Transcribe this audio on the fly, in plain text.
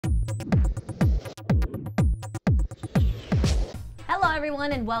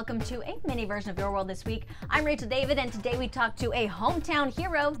everyone, and welcome to a mini version of Your World This Week. I'm Rachel David, and today we talk to a hometown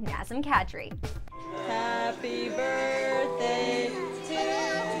hero, Nazem Kadri. Happy birthday to you.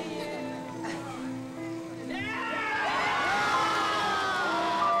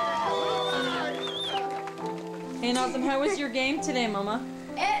 Hey Nazem, how was your game today, Mama?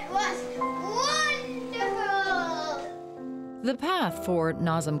 It was wonderful! The path for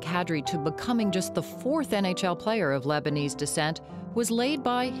Nazem Kadri to becoming just the fourth NHL player of Lebanese descent was laid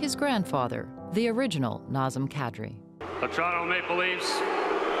by his grandfather, the original Nazem Kadri. The Toronto Maple Leafs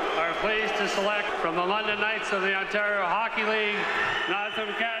are pleased to select from the London Knights of the Ontario Hockey League, Nazem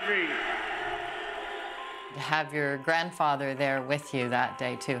Kadri. To have your grandfather there with you that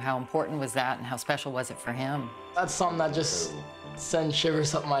day too, how important was that and how special was it for him? That's something that just sends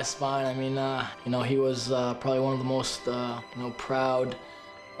shivers up my spine. I mean, he was probably one of the most, proud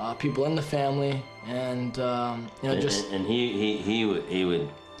people in the family, and And he would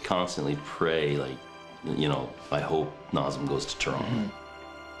constantly pray, like, I hope Nazem goes to Toronto. Mm-hmm.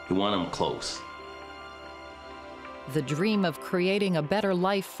 He wanted him close. The dream of creating a better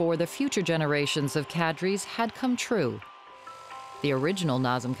life for the future generations of Kadris had come true. The original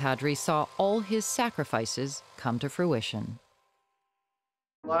Nazem Kadri saw all his sacrifices come to fruition.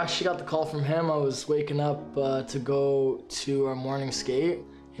 Well, I actually got the call from him. I was waking up to go to our morning skate.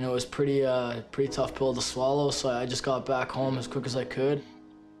 It was pretty tough pill to swallow, so I just got back home as quick as I could.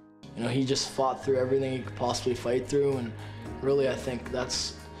 He just fought through everything he could possibly fight through, and really I think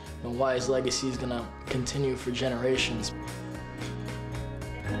that's why his legacy is gonna continue for generations.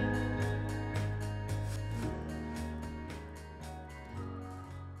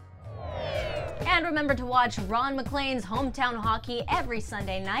 And remember to watch Ron MacLean's Hometown Hockey every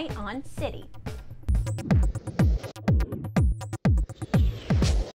Sunday night on City.